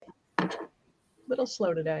Little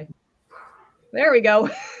slow today. There we go.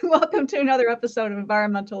 Welcome to another episode of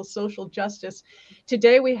Environmental Social Justice.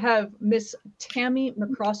 Today we have Miss Tammy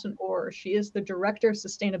McCrossan-Orr. She is the Director of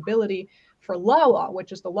Sustainability for LAWA,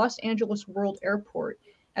 which is the Los Angeles World Airport.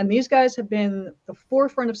 And these guys have been the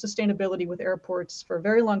forefront of sustainability with airports for a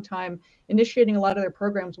very long time, initiating a lot of their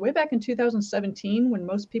programs way back in 2017 when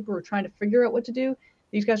most people were trying to figure out what to do.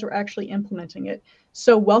 These guys were actually implementing it.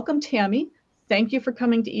 So welcome, Tammy. Thank you for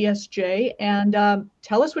coming to ESJ, and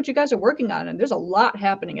tell us what you guys are working on. And there's a lot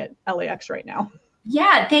happening at LAX right now.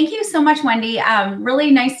 Yeah, thank you so much, Wendy.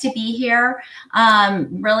 Really nice to be here.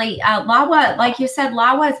 LAWA, like you said,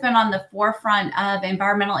 LAWA has been on the forefront of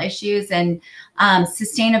environmental issues and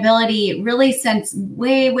sustainability really since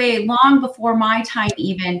way long before my time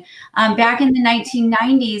even. Back in the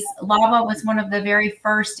 1990s, LAWA was one of the very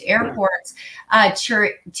first airports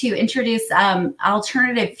to introduce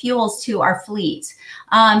alternative fuels to our fleet.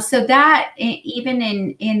 So that even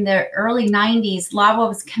in the early 90s, LAWA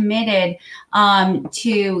was committed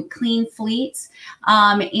to clean fleets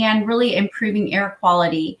and really improving air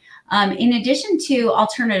quality. In addition to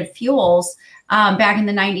alternative fuels, back in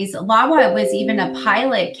the 90s, LAWA was even a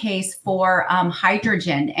pilot case for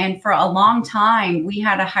hydrogen. And for a long time, we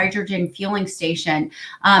had a hydrogen fueling station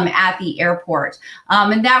at the airport.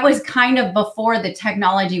 And that was kind of before the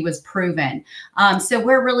technology was proven. So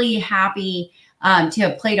we're really happy to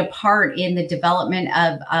have played a part in the development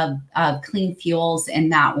of clean fuels in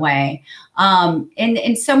that way.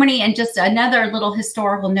 And so many, and just another little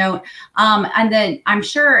historical note, and then I'm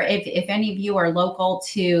sure if any of you are local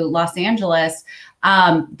to Los Angeles,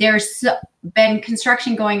 there's been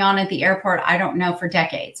construction going on at the airport, I don't know, for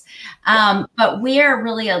decades. But we are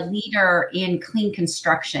really a leader in clean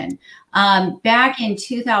construction. Back in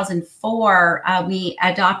 2004, we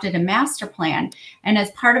adopted a master plan. And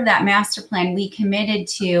as part of that master plan, we committed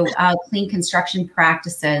to clean construction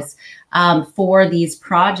practices for these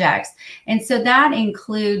projects. And so that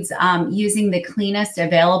includes using the cleanest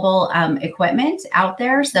available equipment out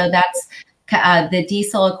there. So that's the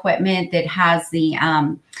diesel equipment that has the,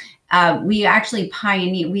 we actually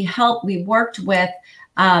we worked with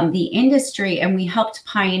the industry, and we helped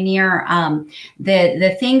pioneer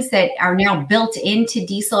the things that are now built into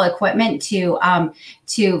diesel equipment to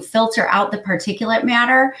filter out the particulate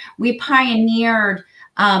matter. We pioneered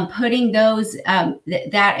putting those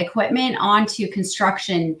that equipment onto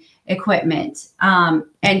construction equipment,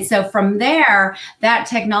 and so from there, that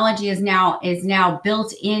technology is now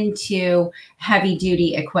built into heavy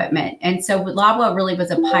duty equipment. And so LAWA really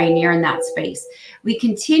was a pioneer in that space. We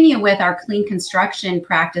continue with our clean construction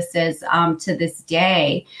practices to this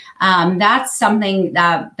day. That's something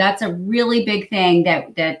that's a really big thing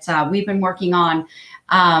that we've been working on.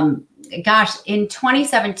 In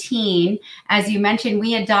 2017, as you mentioned,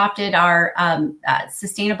 we adopted our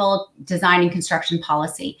sustainable design and construction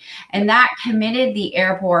policy, and that committed the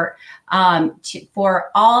airport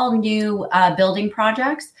for all new building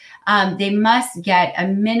projects. They must get a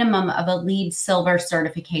minimum of a LEED Silver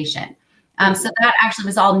certification. So that actually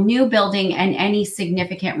was all new building and any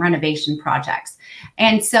significant renovation projects.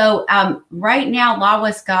 And so right now,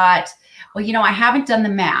 LAWA's got, well, I haven't done the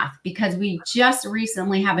math because we just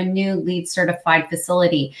recently have a new LEED certified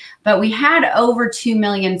facility, but we had over 2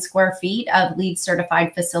 million square feet of LEED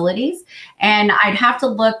certified facilities. And I'd have to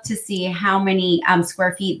look to see how many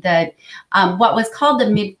square feet that what was called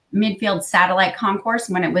the Midfield Satellite Concourse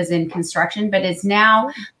when it was in construction, but is now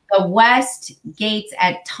the west gates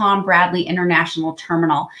at Tom Bradley International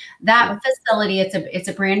Terminal. That facility, it's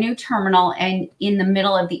a brand new terminal and in the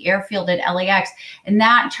middle of the airfield at LAX. And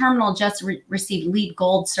that terminal just received LEED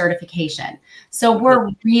Gold certification. So we're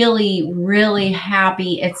really, really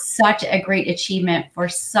happy. It's such a great achievement for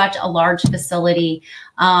such a large facility.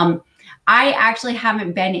 I actually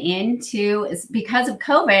haven't been because of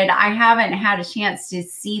COVID, I haven't had a chance to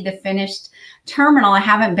see the finished terminal. I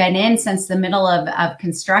haven't been in since the middle of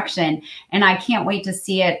construction, and I can't wait to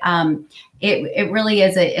see it. It really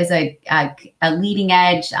is a leading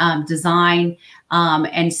edge design,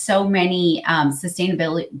 and so many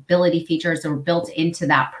sustainability features are built into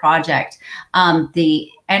that project. The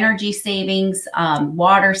energy savings,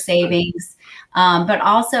 water savings, but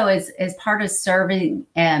also as part of serving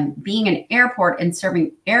and being an airport and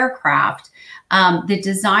serving aircraft, the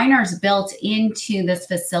designers built into this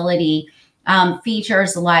facility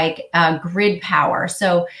features like grid power.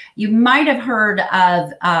 So you might have heard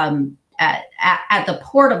of at the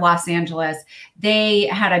Port of Los Angeles, they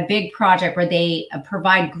had a big project where they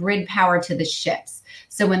provide grid power to the ships.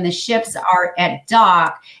 So when the ships are at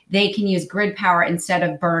dock, they can use grid power instead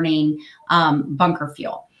of burning bunker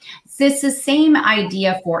fuel. It's the same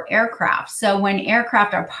idea for aircraft. So when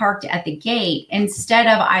aircraft are parked at the gate, instead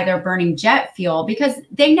of either burning jet fuel, because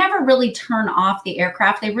they never really turn off the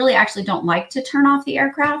aircraft, they really actually don't like to turn off the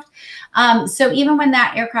aircraft. So even when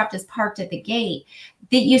that aircraft is parked at the gate,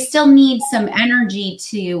 that you still need some energy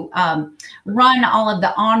to run all of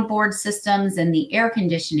the onboard systems and the air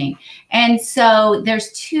conditioning. And so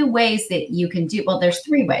there's two ways that you can do, well, there's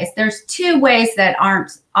three ways. There's two ways that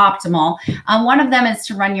aren't optimal. One of them is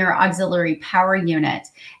to run your auxiliary power unit,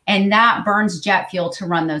 and that burns jet fuel to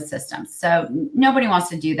run those systems. So nobody wants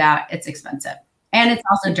to do that. It's expensive. And it's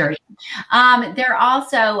also dirty. There are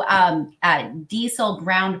also diesel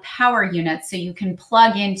ground power units. So you can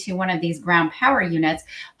plug into one of these ground power units,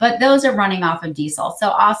 but those are running off of diesel. So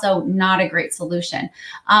also not a great solution.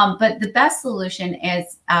 But the best solution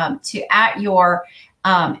is to at your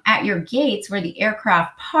gates where the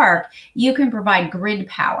aircraft park, you can provide grid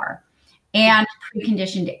power and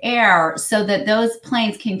preconditioned air so that those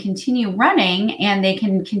planes can continue running and they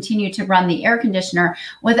can continue to run the air conditioner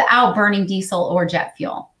without burning diesel or jet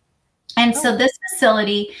fuel. And so this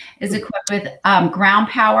facility is equipped with ground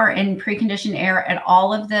power and preconditioned air at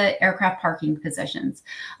all of the aircraft parking positions.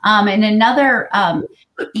 And another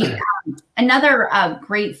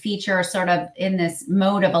great feature sort of in this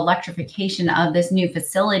mode of electrification of this new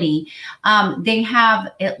facility, they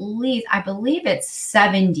have at least, I believe it's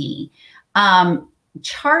 70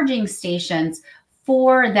 charging stations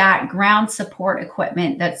for that ground support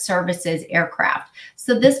equipment that services aircraft.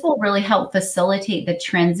 So this will really help facilitate the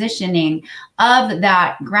transitioning of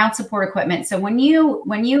that ground support equipment. So when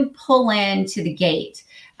you pull into the gate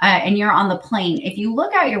and you're on the plane, if you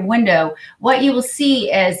look out your window, what you will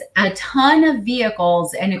see is a ton of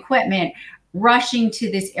vehicles and equipment rushing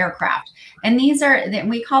to this aircraft. And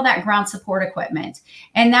we call that ground support equipment.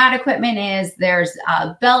 And that equipment there's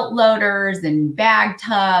belt loaders and bag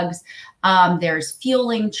tugs. There's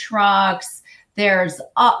fueling trucks. There's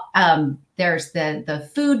the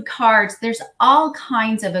food carts. There's all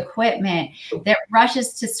kinds of equipment that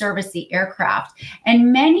rushes to service the aircraft.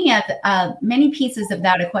 And many pieces of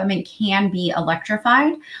that equipment can be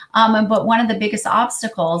electrified. But one of the biggest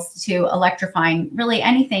obstacles to electrifying really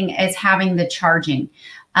anything is having the charging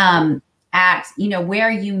at where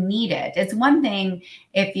you need it. It's one thing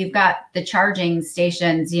if you've got the charging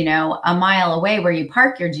stations a mile away where you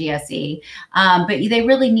park your GSE, but they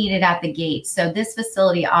really need it at the gate. So this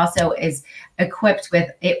facility also is equipped with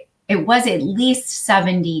it. It was at least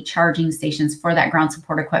 70 charging stations for that ground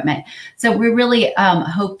support equipment. So we really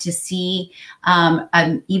hope to see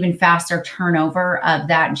an even faster turnover of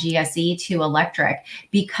that GSE to electric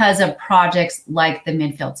because of projects like the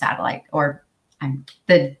Midfield Satellite or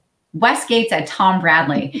the West Gates at Tom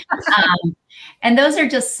Bradley. And those are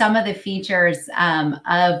just some of the features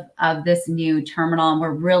of this new terminal. And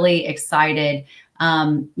we're really excited.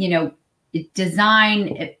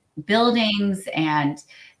 Design buildings and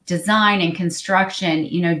design and construction,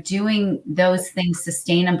 doing those things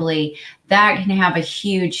sustainably, that can have a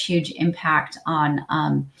huge, huge impact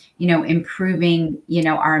on, improving,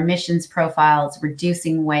 our emissions profiles,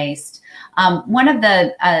 reducing waste. One of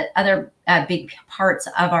the other big parts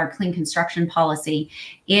of our clean construction policy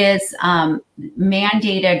is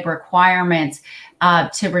mandated requirements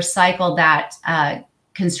to recycle that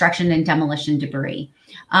construction and demolition debris.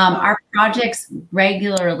 Our projects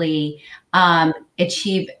regularly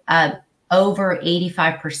achieve over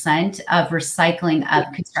 85% of recycling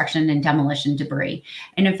of construction and demolition debris.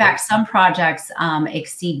 And in fact, some projects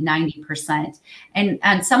exceed 90%.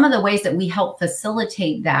 And some of the ways that we help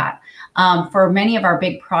facilitate that, for many of our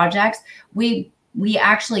big projects, we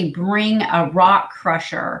actually bring a rock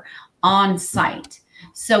crusher on site.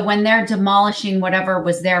 So when they're demolishing whatever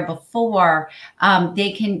was there before,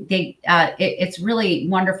 it's really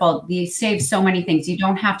wonderful. You save so many things. You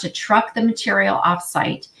don't have to truck the material off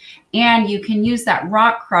site, and you can use that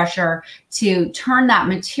rock crusher to turn that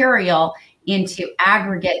material into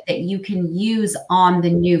aggregate that you can use on the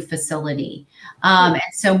new facility. And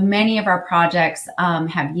so many of our projects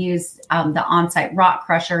have used the on-site rock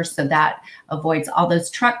crusher, so that avoids all those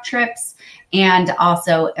truck trips and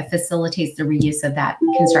also facilitates the reuse of that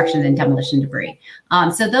construction and demolition debris.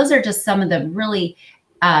 So those are just some of the really,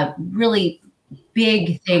 really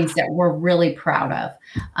big things that we're really proud of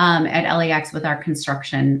at LAX with our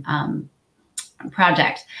construction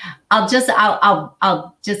project. I'll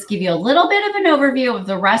just give you a little bit of an overview of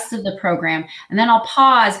the rest of the program, and then I'll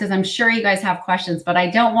pause because I'm sure you guys have questions, but I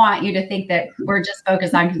don't want you to think that we're just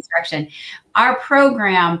focused on construction. Our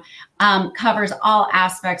program covers all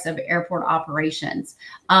aspects of airport operations.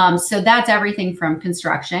 So that's everything from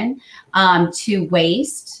construction to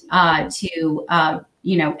waste, to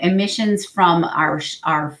emissions from our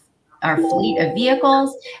fleet of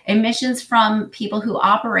vehicles, emissions from people who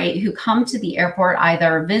come to the airport,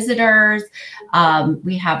 either visitors.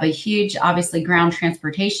 We have a huge, obviously, ground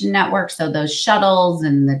transportation network. So those shuttles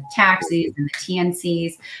and the taxis and the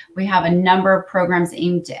TNCs. We have a number of programs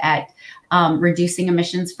aimed at reducing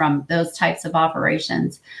emissions from those types of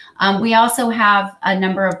operations. We also have a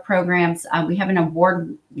number of programs. We have an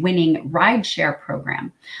award-winning rideshare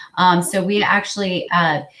program. So we actually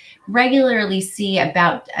regularly see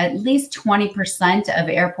about at least 20% of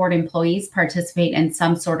airport employees participate in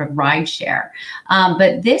some sort of rideshare.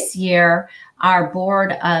 But this year, our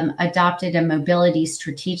board adopted a mobility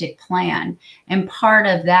strategic plan. And part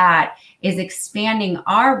of that is expanding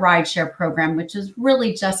our rideshare program, which is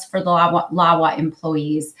really just for the LAWA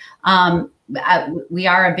employees. We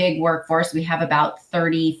are a big workforce. We have about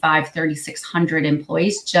 3,600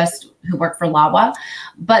 employees just who work for LAWA.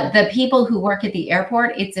 But the people who work at the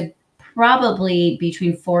airport, it's probably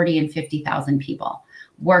between 40 and 50,000 people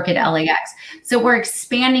work at LAX. So we're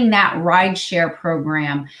expanding that rideshare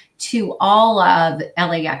program to all of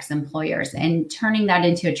LAX employers and turning that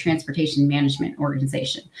into a transportation management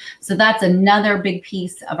organization. So that's another big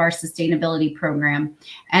piece of our sustainability program.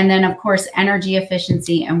 And then, of course, energy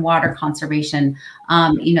efficiency and water conservation,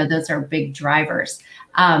 those are big drivers.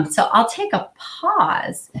 So I'll take a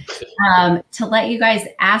pause to let you guys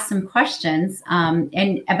ask some questions.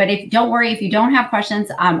 But don't worry, if you don't have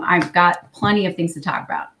questions, I've got plenty of things to talk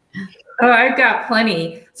about. Oh, I've got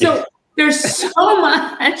plenty. So there's so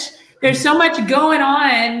much going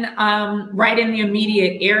on right in the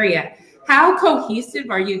immediate area. How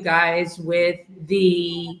cohesive are you guys with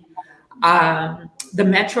the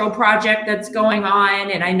metro project that's going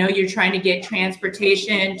on? And I know you're trying to get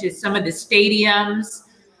transportation to some of the stadiums,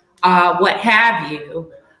 what have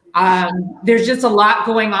you. There's just a lot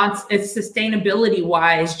going on sustainability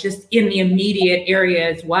wise, just in the immediate area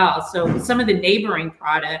as well. So some of the neighboring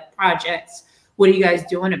projects, what are you guys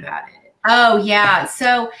doing about it? Oh, yeah.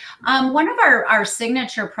 So one of our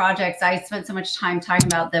signature projects, I spent so much time talking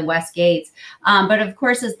about the West Gates, but of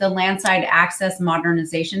course is the Landside Access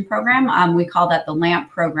Modernization Program. We call that the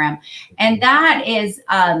LAMP program. And that is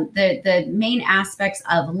the main aspects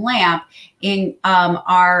of LAMP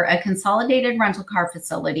are a consolidated rental car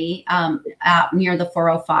facility out near the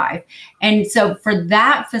 405. And so for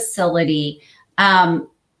that facility,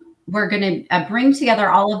 we're going to bring together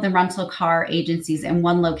all of the rental car agencies in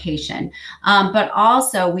one location. But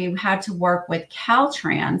also we had to work with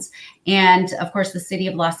Caltrans and, of course, the city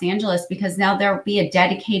of Los Angeles, because now there will be a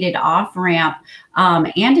dedicated off-ramp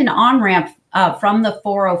and an on-ramp from the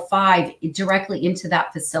 405 directly into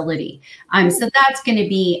that facility. So that's going to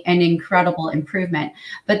be an incredible improvement.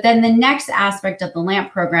 But then the next aspect of the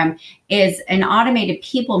LAMP program is an automated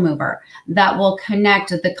people mover that will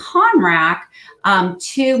connect the Conrack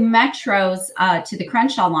to Metro's, to the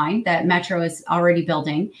Crenshaw line that Metro is already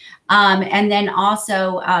building. And then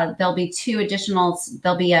also there'll be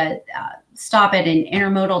there'll be a stop at an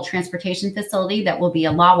intermodal transportation facility that will be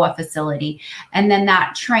a LAWA facility. And then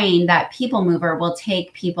that train, that people mover, will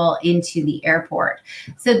take people into the airport.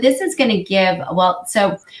 So this is going to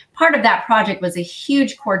so part of that project was a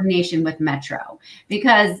huge coordination with Metro,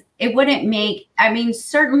 because it wouldn't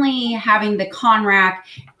certainly having the Conrack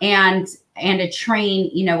and a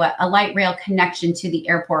train, a light rail connection to the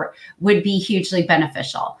airport would be hugely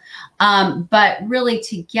beneficial. But really,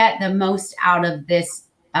 to get the most out of this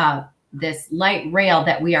light rail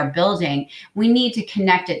that we are building, we need to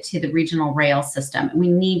connect it to the regional rail system. We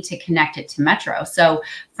need to connect it to Metro. So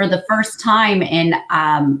for the first time in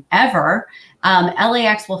ever,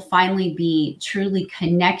 LAX will finally be truly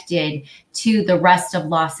connected to the rest of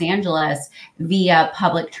Los Angeles via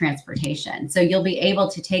public transportation. So you'll be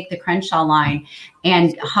able to take the Crenshaw line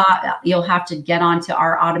and you'll have to get onto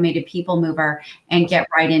our automated people mover and get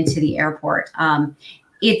right into the airport.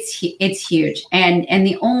 It's huge. And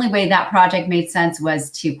the only way that project made sense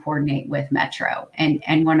was to coordinate with Metro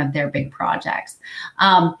and one of their big projects.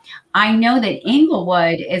 I know that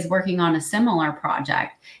Inglewood is working on a similar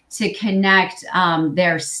project to connect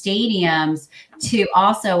their stadiums to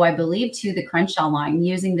also, I believe, to the Crenshaw line,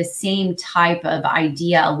 using the same type of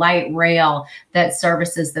idea, a light rail that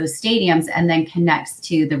services those stadiums and then connects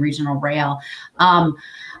to the regional rail.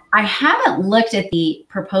 I haven't looked at the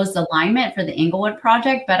proposed alignment for the Inglewood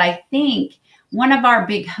project, but I think one of our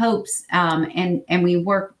big hopes, and we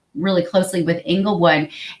work really closely with Inglewood,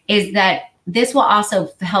 is that this will also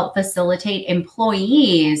help facilitate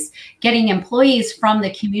getting employees from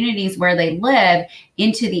the communities where they live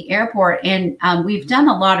into the airport. And we've done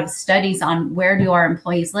a lot of studies on where do our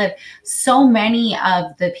employees live. So many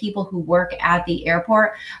of the people who work at the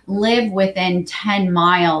airport live within 10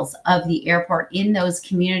 miles of the airport in those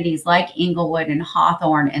communities like Inglewood and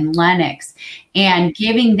Hawthorne and Lenox, and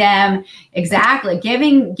giving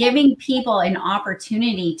people an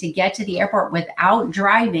opportunity to get to the airport without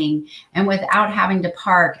driving and without having to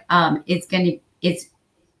park.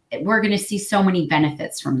 We're going to see so many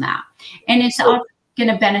benefits from that. And it's also going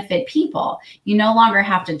to benefit people. You no longer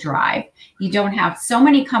have to drive. You don't have so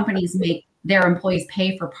many companies make their employees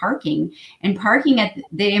pay for parking, and parking at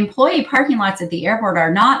the employee parking lots at the airport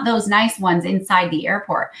are not those nice ones inside the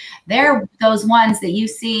airport. They're those ones that you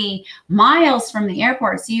see miles from the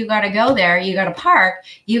airport. So you got to go there, you got to park,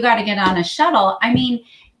 you got to get on a shuttle. I mean,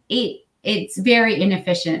 it's very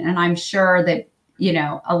inefficient. And I'm sure that,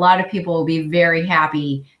 a lot of people will be very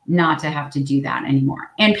happy not to have to do that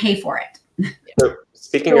anymore and pay for it. So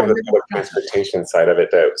speaking of the public transportation side of it,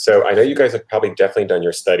 though, so I know you guys have probably definitely done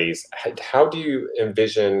your studies. How do you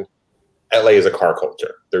envision LA as a car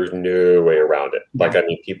culture? There's no way around it. Like, I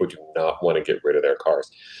mean, people do not want to get rid of their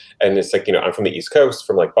cars. And it's like, I'm from the East Coast,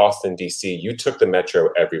 from like Boston, DC. You took the metro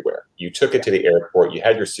everywhere. You took it to the airport. You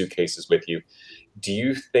had your suitcases with you. Do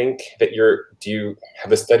you think that have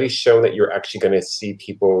the studies shown that you're actually going to see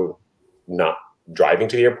people not driving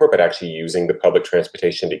to the airport, but actually using the public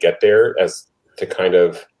transportation to get there as to kind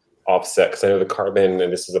of offset? Because I know the carbon,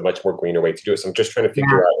 and this is a much more greener way to do it. So I'm just trying to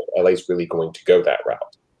figure out if LA is really going to go that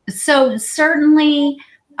route. So certainly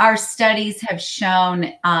our studies have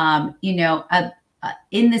shown,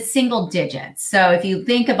 in the single digits. So if you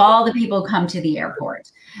think of all the people who come to the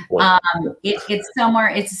airport, it's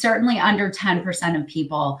certainly under 10% of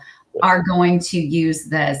people are going to use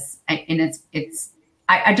this. And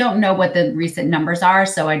I don't know what the recent numbers are,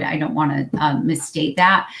 so I don't want to misstate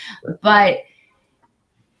that. But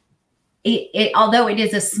although it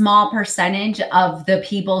is a small percentage of the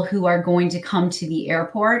people who are going to come to the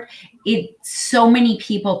airport, so many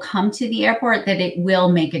people come to the airport that it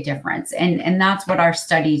will make a difference. And that's what our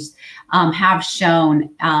studies have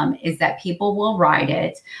shown, is that people will ride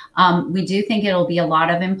it. We do think it'll be a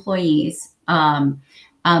lot of employees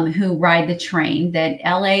who ride the train. That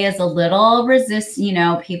LA is a little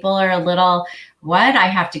people are a little, what? I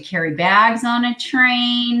have to carry bags on a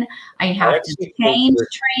train. I have to change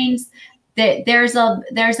trains. That there's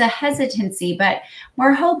a hesitancy, but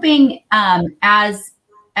we're hoping as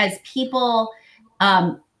people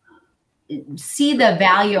see the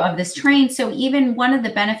value of this train. So even one of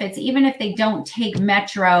the benefits, even if they don't take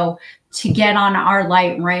Metro to get on our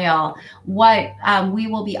light rail, what we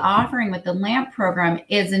will be offering with the LAMP program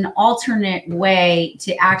is an alternate way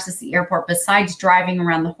to access the airport besides driving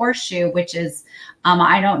around the Horseshoe, which is,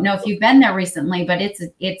 I don't know if you've been there recently, but it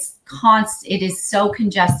is so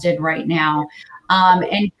congested right now.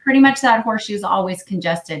 And pretty much that Horseshoe is always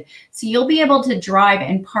congested. So you'll be able to drive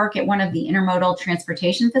and park at one of the intermodal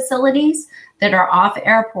transportation facilities that are off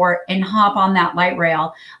airport and hop on that light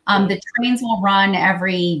rail. The trains will run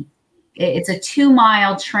it's a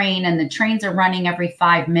 2-mile train, and the trains are running every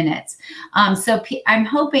 5 minutes. So I'm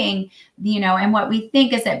hoping, and what we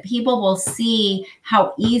think is that people will see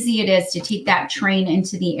how easy it is to take that train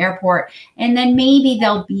into the airport. And then maybe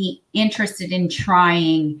they'll be interested in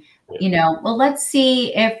trying, well, let's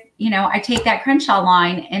see if, I take that Crenshaw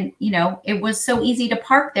line and, it was so easy to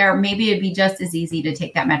park there. Maybe it'd be just as easy to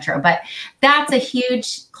take that Metro. But that's a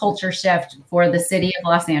huge culture shift for the city of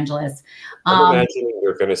Los Angeles. I'm imagining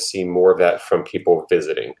you're going to see more of that from people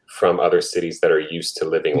visiting from other cities that are used to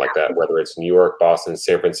living like that, whether it's New York, Boston,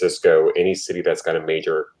 San Francisco, any city that's got a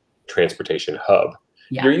major transportation hub.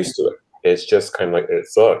 Yeah. You're used to it. It's just kind of like, it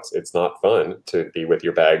sucks. It's not fun to be with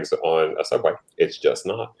your bags on a subway. It's just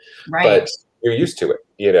not. Right. But you're used to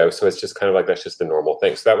it, so it's just kind of like, that's just the normal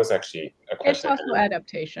thing. So that was actually a question. It's also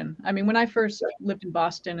adaptation. I mean, when I first lived in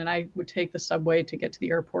Boston and I would take the subway to get to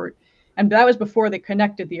the airport, and that was before they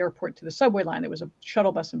connected the airport to the subway line. There was a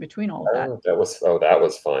shuttle bus in between all of that. That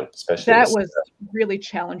was fun, especially. That was really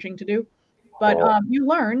challenging to do. But you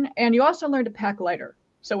learn, and you also learn to pack lighter.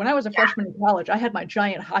 So when I was a freshman in college, I had my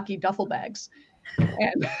giant hockey duffel bags.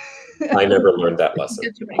 And I never learned that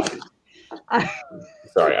lesson.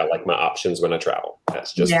 Sorry, I like my options when I travel.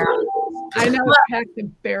 That's just the way it is. I know, pack the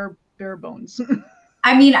bare bones.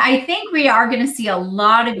 I mean, I think we are going to see a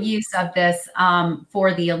lot of use of this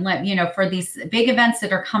for the for these big events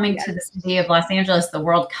that are coming to the city of Los Angeles, the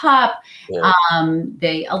World Cup,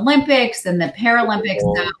 the Olympics, and the Paralympics.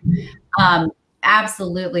 So,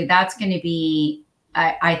 absolutely, that's going to be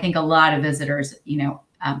I think a lot of visitors,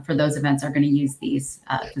 for those events are going to use these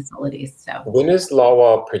facilities. So when is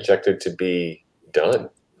LAWA projected to be done?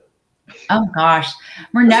 Oh gosh,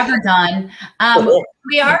 we're never done.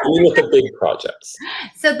 We are with the big projects.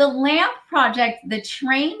 So the LAMP project, the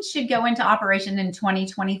train should go into operation in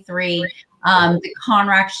 2023. The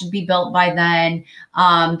Conrack should be built by then.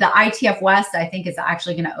 The ITF West, I think, is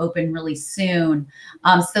actually going to open really soon.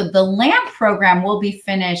 So the LAMP program will be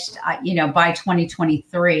finished, by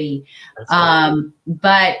 2023.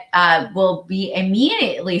 But we'll be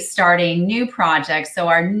immediately starting new projects. So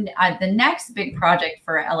the next big project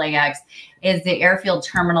for LAX is the Airfield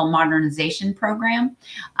Terminal Modernization Program.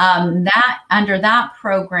 Under that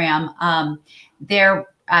program,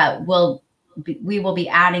 we will be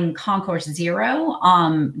adding Concourse 0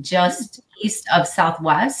 just east of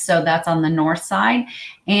Southwest. So that's on the north side,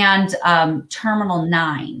 and Terminal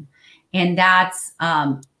 9. And that's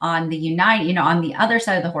on the on the other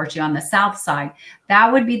side of the horseshoe, on the south side.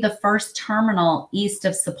 That would be the first terminal east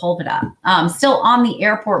of Sepulveda, still on the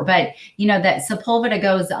airport, but that Sepulveda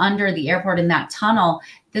goes under the airport in that tunnel.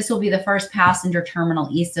 This will be the first passenger terminal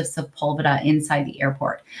east of Sepulveda inside the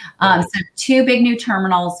airport. So 2 big new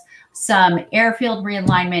terminals, some airfield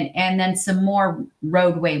realignment, and then some more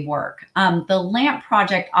roadway work. The LAMP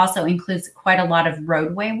project also includes quite a lot of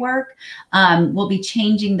roadway work. We'll be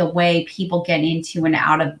changing the way people get into and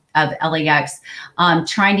out of LAX,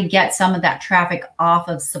 trying to get some of that traffic off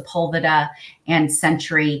of Sepulveda and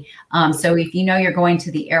Century. So if you're going to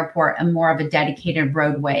the airport, and more of a dedicated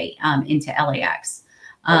roadway into LAX.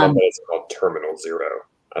 I love that it's called Terminal 0.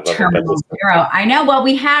 Terminal 0. I know. Well,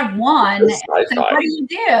 we had one. So what do you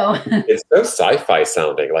do? It's so sci-fi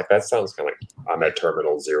sounding. Like that sounds kind of like I'm at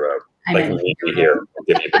Terminal 0. Like meet me here.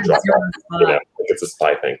 Give me the drop off. It's a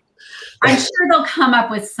spy thing. I'm sure they'll come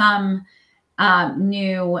up with some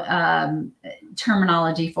new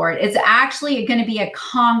terminology for it. It's actually going to be a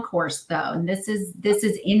concourse, though, and this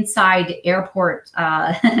is inside airport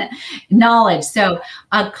knowledge. So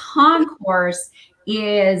a concourse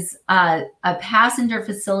is a passenger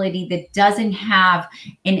facility that doesn't have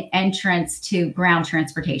an entrance to ground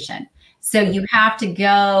transportation. So you'll have to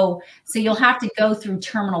go through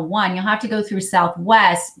Terminal 1. You'll have to go through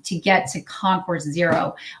Southwest to get to Concourse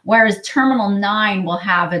 0, whereas Terminal 9 will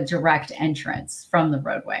have a direct entrance from the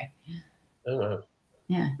roadway. Oh, wow.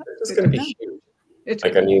 Yeah. It's going to be huge.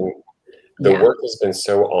 The work has been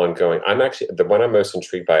so ongoing. I'm actually, the one I'm most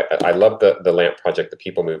intrigued by, I love the LAMP project, the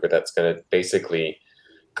people mover, that's going to basically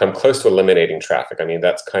come close to eliminating traffic. I mean,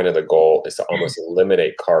 that's kind of the goal, is to almost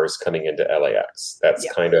eliminate cars coming into LAX.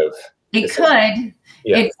 That's kind of... It could.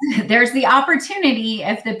 Yeah. There's the opportunity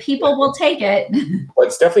if the people will take it. Well,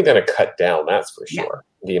 it's definitely going to cut down, that's for sure,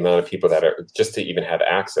 the amount of people that are just to even have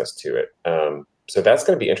access to it. So that's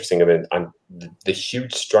going to be interesting. And then the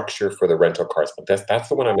huge structure for the rental cars, that's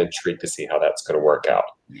the one I'm intrigued to see how that's going to work out.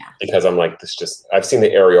 Yeah. Because I'm like, I've seen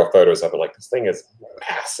the aerial photos of it, like this thing is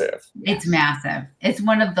massive. It's massive. It's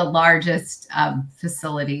one of the largest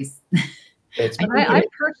facilities. I'm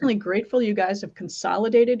personally grateful you guys have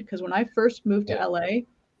consolidated, because when I first moved to LA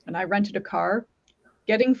and I rented a car,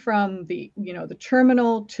 getting from the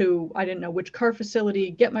terminal to, I didn't know which car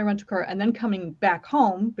facility, get my rental car, and then coming back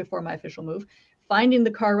home before my official move, finding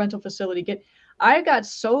the car rental facility, I got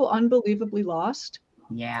so unbelievably lost.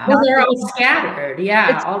 Yeah. Well, they're all scattered.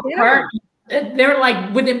 Yeah. All scattered. They're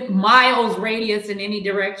like within miles radius in any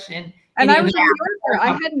direction. And I was a worker. I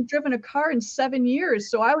hadn't driven a car in 7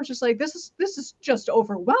 years. So I was just like, this is just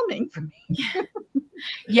overwhelming for me.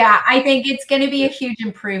 Yeah, I think it's going to be a huge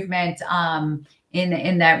improvement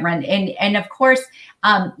in that run. And of course,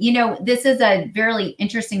 this is a very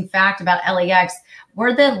interesting fact about LAX.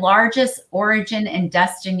 We're the largest origin and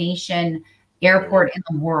destination airport in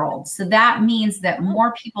the world. So that means that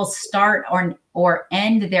more people start or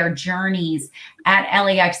end their journeys at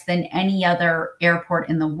LAX than any other airport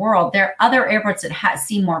in the world. There are other airports that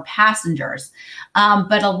see more passengers,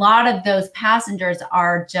 but a lot of those passengers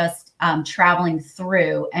are just traveling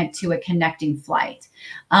through and to a connecting flight.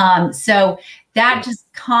 So that just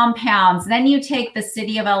compounds. Then you take the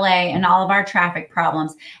city of LA and all of our traffic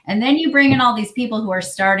problems, and then you bring in all these people who are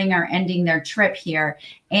starting or ending their trip here.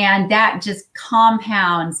 And that just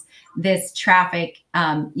compounds this traffic,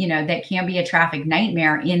 that can be a traffic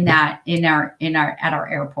nightmare at our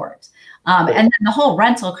airport. And then the whole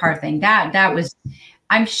rental car thing, that was,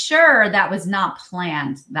 I'm sure that was not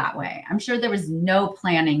planned that way. I'm sure there was no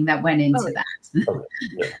planning that went into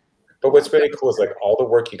that. But what's really cool is like all the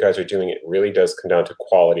work you guys are doing, it really does come down to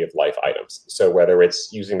quality of life items. So whether it's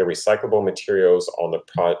using the recyclable materials on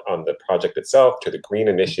the project itself, to the green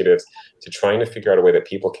initiatives, to trying to figure out a way that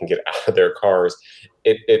people can get out of their cars,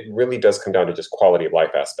 it really does come down to just quality of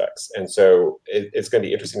life aspects. And so it's going to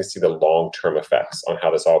be interesting to see the long-term effects on how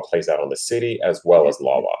this all plays out on the city as well as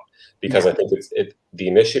LAWA, because I think the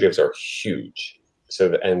initiatives are huge.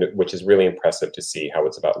 So, which is really impressive to see how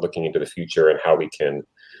it's about looking into the future and how we can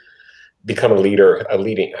become how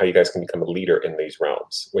you guys can become a leader in these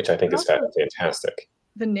realms, which I think is fantastic.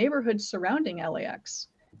 The neighborhoods surrounding LAX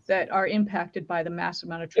that are impacted by the massive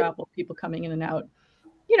amount of travel, people coming in and out.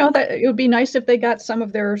 That it would be nice if they got some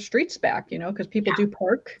of their streets back, because people do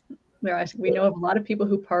park. We know of a lot of people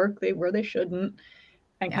who park where they shouldn't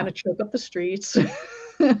and kind of choke up the streets.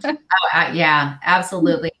 Yeah,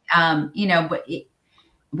 absolutely. But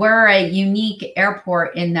we're a unique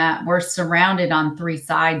airport in that we're surrounded on three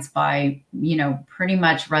sides by, pretty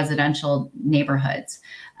much residential neighborhoods.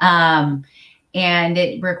 And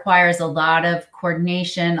it requires a lot of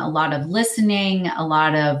coordination, a lot of listening, a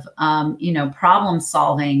lot of, problem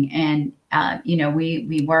solving. And,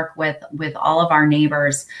 we work with all of our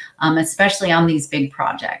neighbors, especially on these big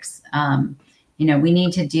projects.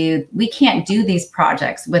 We can't do these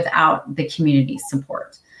projects without the community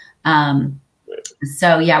support.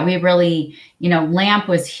 So yeah, we really, LAMP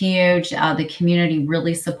was huge. The community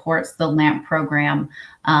really supports the LAMP program.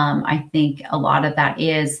 I think a lot of that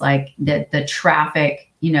is like the traffic,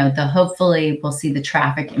 hopefully we'll see the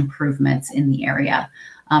traffic improvements in the area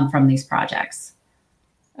from these projects.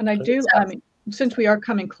 And since we are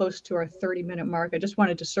coming close to our 30-minute mark, I just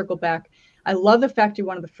wanted to circle back. I love the fact you're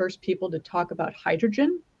one of the first people to talk about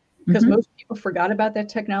hydrogen, because most people forgot about that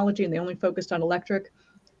technology and they only focused on electric.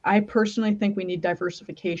 I personally think we need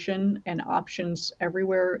diversification and options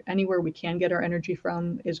everywhere. Anywhere we can get our energy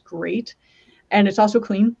from is great. And it's also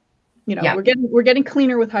clean. We're getting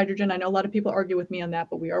cleaner with hydrogen. I know a lot of people argue with me on that,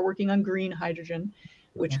 but we are working on green hydrogen,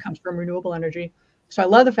 which comes from renewable energy. So I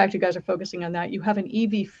love the fact you guys are focusing on that. You have an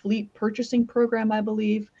EV fleet purchasing program, I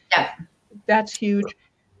believe. Yeah. That's huge.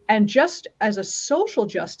 And just as a social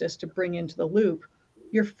justice to bring into the loop,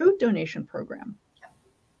 your food donation program.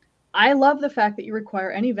 I love the fact that you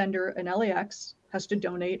require any vendor in LAX has to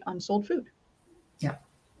donate unsold food. Yeah.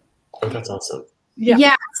 Oh, that's awesome.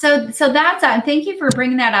 Yeah. So that's thank you for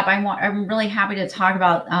bringing that up. I'm really happy to talk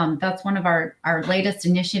about that's one of our latest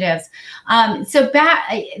initiatives. So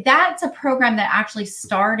that's a program that actually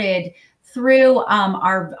started through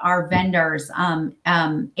our vendors,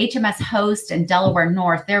 HMS Host and Delaware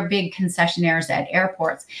North. They're big concessionaires at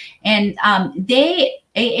airports, and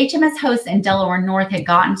HMS Host and Delaware North had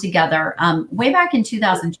gotten together way back in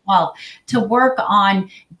 2012 to work on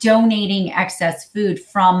donating excess food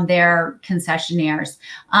from their concessionaires.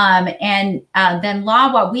 And then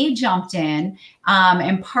LAWA, we jumped in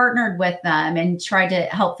and partnered with them and tried to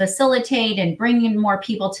help facilitate and bring in more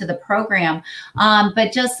people to the program.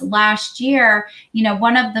 But just last year,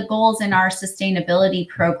 one of the goals in our sustainability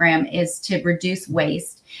program is to reduce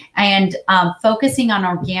waste. And focusing on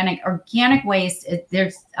organic waste,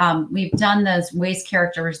 we've done those waste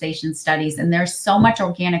characterization studies, and there's so much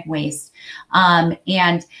organic waste.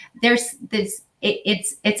 And there's this,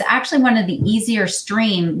 it's actually one of the easier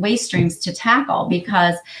waste streams to tackle,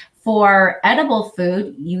 because for edible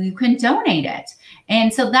food, you can donate it.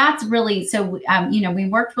 And so that's really, we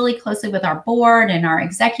worked really closely with our board and our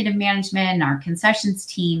executive management and our concessions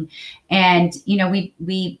team. And,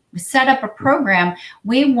 we set up a program.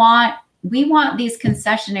 We want these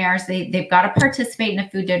concessionaires, they've got to participate in a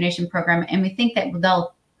food donation program. And we think that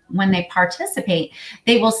when they participate,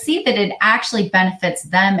 they will see that it actually benefits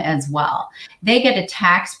them as well. They get a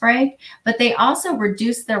tax break, but they also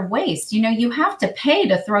reduce their waste. You have to pay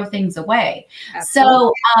to throw things away.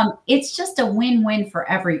 Absolutely. So it's just a win-win for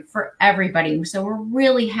everybody. So we're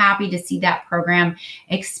really happy to see that program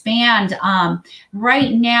expand.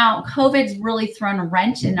 Right now, COVID's really thrown a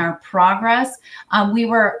wrench in our progress. We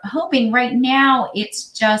were hoping right now it's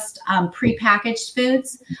just prepackaged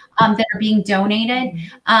foods that are being donated.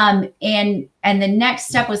 And the next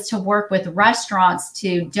step was to work with restaurants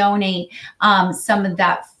to donate some of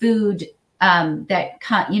that food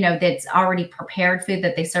that's already prepared food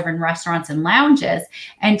that they serve in restaurants and lounges,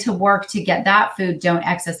 and to work to get that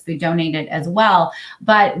excess food donated as well.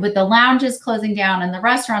 But with the lounges closing down and the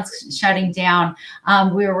restaurants shutting down,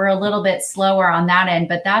 we were a little bit slower on that end.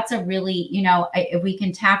 But that's a really, if we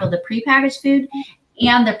can tackle the prepackaged food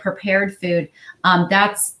and the prepared food,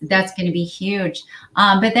 that's going to be huge.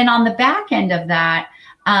 But then on the back end of that,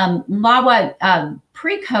 LAWA,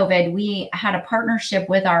 pre-COVID, we had a partnership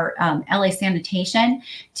with our LA Sanitation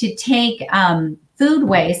to take food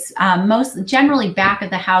waste, most generally back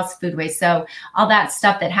of the house food waste. So all that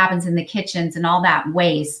stuff that happens in the kitchens and all that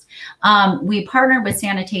waste. We partnered with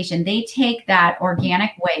sanitation. They take that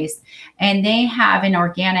organic waste and they have an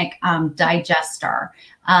organic digester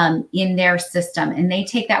in their system. And they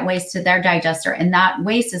take that waste to their digester, and that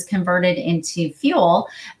waste is converted into fuel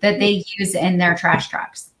that they use in their trash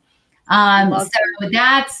trucks. So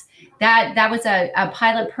that was a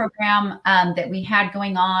pilot program that we had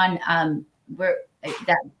going on.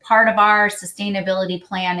 That part of our sustainability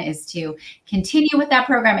plan is to continue with that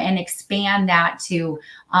program and expand that to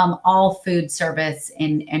all food service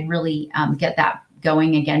and really get that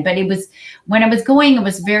going again. But when it was going, it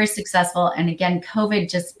was very successful. And again, COVID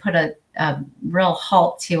just put a real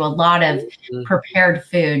halt to a lot of prepared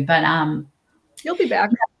food. But you'll be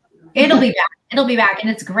back. It'll be back. It'll be back. And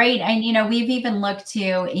it's great. And, we've even looked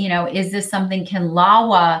to, is this something, can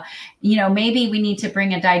LAWA, maybe we need to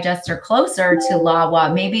bring a digester closer to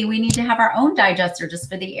LAWA. Maybe we need to have our own digester just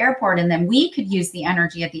for the airport. And then we could use the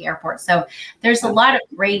energy at the airport. So there's a lot of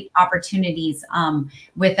great opportunities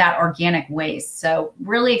with that organic waste. So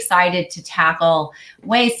really excited to tackle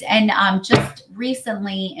waste. And just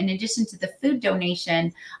recently, in addition to the food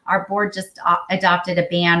donation, our board just adopted a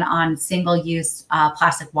ban on single-use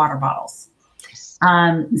plastic water bottles.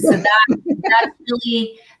 So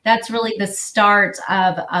that's really the start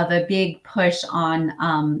of a big push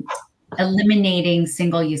on eliminating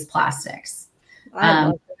single-use plastics. I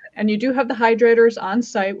love that. And you do have the hydrators on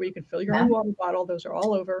site where you can fill your own water bottle. Those are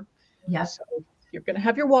all over. Yeah. So you're going to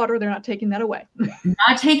have your water. They're not taking that away.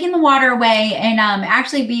 Not taking the water away. And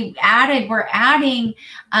actually we're adding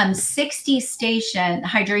 60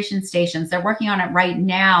 hydration stations. They're working on it right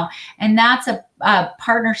now. And that's a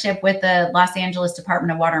partnership with the Los Angeles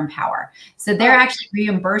Department of Water and Power. So they're actually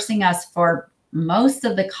reimbursing us for most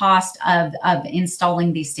of the cost of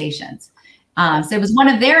installing these stations. So it was one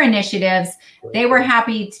of their initiatives. They were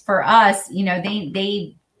happy for us.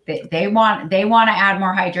 They want to add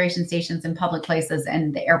more hydration stations in public places,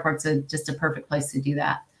 and the airport's just a perfect place to do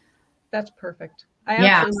that. That's perfect. I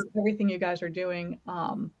absolutely love everything you guys are doing.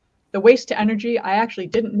 The waste to energy, I actually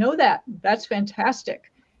didn't know that. That's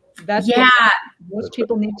fantastic. Most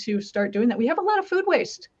people need to start doing that. We have a lot of food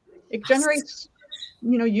waste. It generates,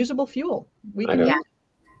 usable fuel. We can use it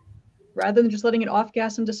rather than just letting it off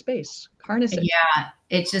gas into space. Harness it. Yeah,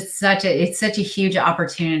 it's just such a huge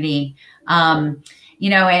opportunity. And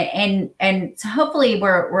so hopefully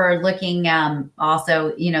we're looking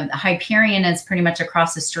also, Hyperion is pretty much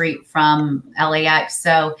across the street from LAX.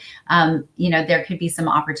 So, there could be some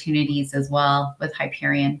opportunities as well with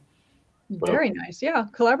Hyperion. Very nice. Yeah.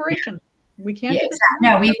 Collaboration. We can't.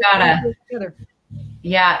 No, we've got to.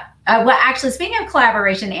 Yeah. Well, actually, speaking of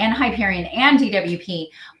collaboration and Hyperion and DWP,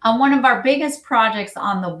 one of our biggest projects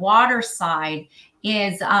on the water side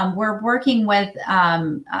is we're working with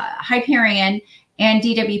Hyperion and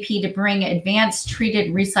DWP to bring advanced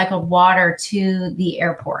treated recycled water to the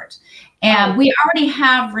airport. And we already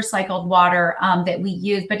have recycled water that we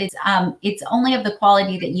use, but it's only of the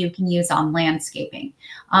quality that you can use on landscaping.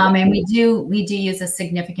 And we do use a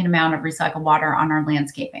significant amount of recycled water on our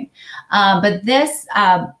landscaping. But this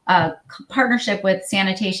partnership with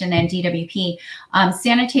Sanitation and DWP,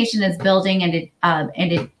 Sanitation is building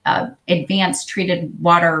an advanced treated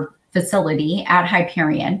water facility at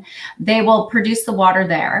Hyperion. They will produce the water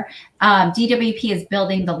there. DWP is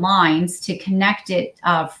building the lines to connect it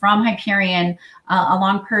from Hyperion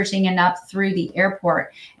along Pershing and up through the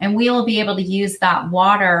airport. And we will be able to use that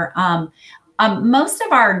water. Most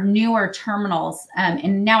of our newer terminals,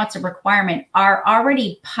 and now it's a requirement, are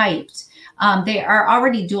already piped. They are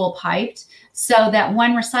already dual piped, so that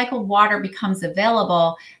when recycled water becomes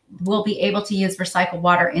available, we'll be able to use recycled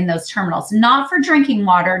water in those terminals, not for drinking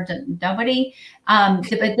water. Nobody,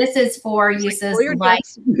 but this is for uses like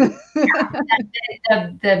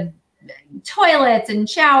the toilets and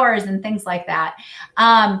showers and things like that.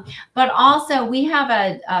 But also we have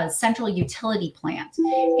a central utility plant,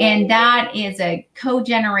 and that is a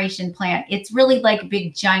cogeneration plant. It's really like a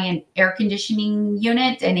big giant air conditioning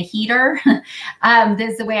unit and a heater.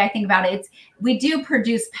 This is the way I think about it. We do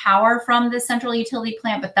produce power from the central utility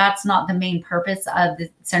plant, but that's not the main purpose of the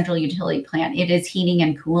central utility plant. It is heating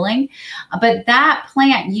and cooling. But that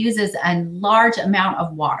plant uses a large amount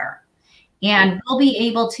of water. And we'll be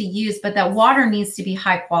able to use, but that water needs to be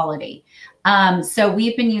high quality. So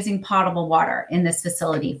we've been using potable water in this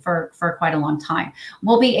facility for quite a long time.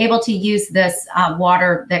 We'll be able to use this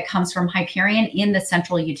water that comes from Hyperion in the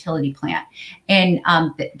central utility plant. And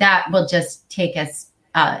that will just take us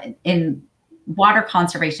in water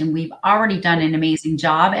conservation, we've already done an amazing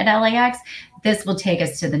job at LAX. This will take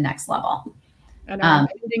us to the next level. And our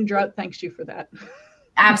impending drought thanks you for that.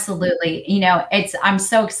 Absolutely. I'm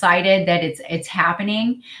so excited that it's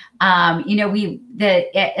happening.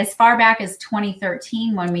 As far back as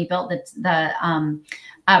 2013, when we built the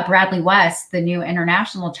Bradley West, the new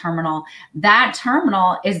international terminal, that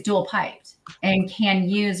terminal is dual piped and can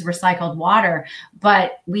use recycled water,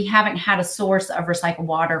 but we haven't had a source of recycled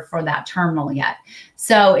water for that terminal yet.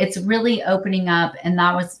 So it's really opening up, and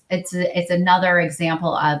it's another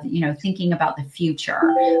example of thinking about the future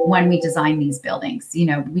when we design these buildings.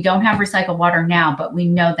 We don't have recycled water now, but we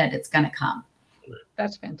know that it's going to come.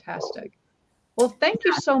 That's fantastic. Well, thank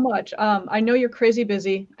you so much. I know you're crazy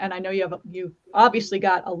busy, and I know you obviously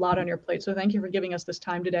got a lot on your plate. So thank you for giving us this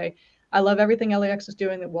time today. I love everything LAX is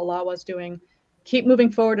doing, that Wallawa is doing. Keep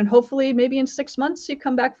moving forward, and hopefully maybe in 6 months you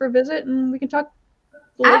come back for a visit and we can talk.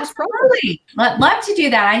 Absolutely. Love to do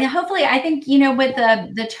that. I think, with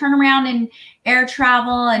the turnaround in air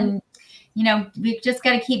travel, and, we've just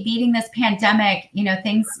got to keep beating this pandemic, we've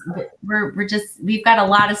got a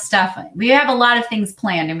lot of stuff. We have a lot of things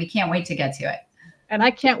planned, and we can't wait to get to it. And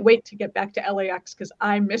I can't wait to get back to LAX because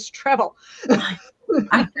I miss travel. I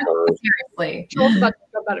know, seriously. Joel's about to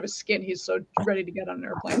jump out of his skin. He's so ready to get on an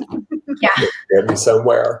airplane. Yeah. Get me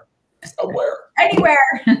somewhere. Anywhere.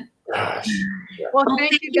 Gosh. Yeah. Well,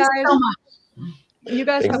 thank you guys so much. You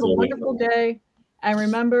guys Thanks, have a Amy. wonderful day. And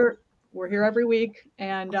remember, we're here every week,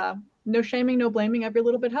 and no shaming, no blaming. Every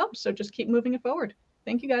little bit helps. So just keep moving it forward.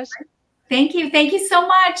 Thank you, guys. Thank you. Thank you so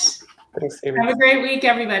much. Thanks, Amy. Have a great week,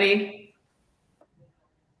 everybody.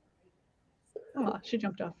 Oh, she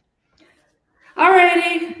jumped off. All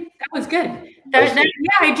righty. That was good. Yeah,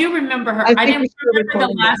 I do remember her. I didn't remember the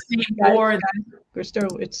last name or We're still,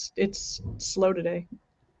 it's slow today.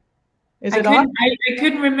 Is I it on?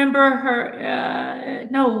 couldn't remember her.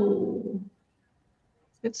 No.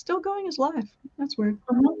 It's still going as live. That's weird.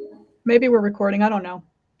 Uh-huh. Maybe we're recording. I don't know.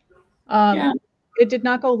 Yeah. It did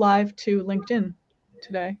not go live to LinkedIn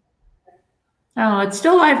today. Oh, it's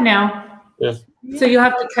still live now. Yeah. So you'll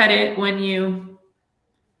have to cut it when you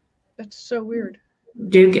That's so weird.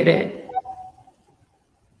 do get it.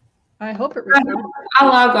 I hope it restarted. I'll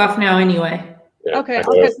log off now anyway. Yeah, Okay, I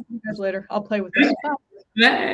I'll guess. catch you guys later. I'll play with this. Bye. Bye.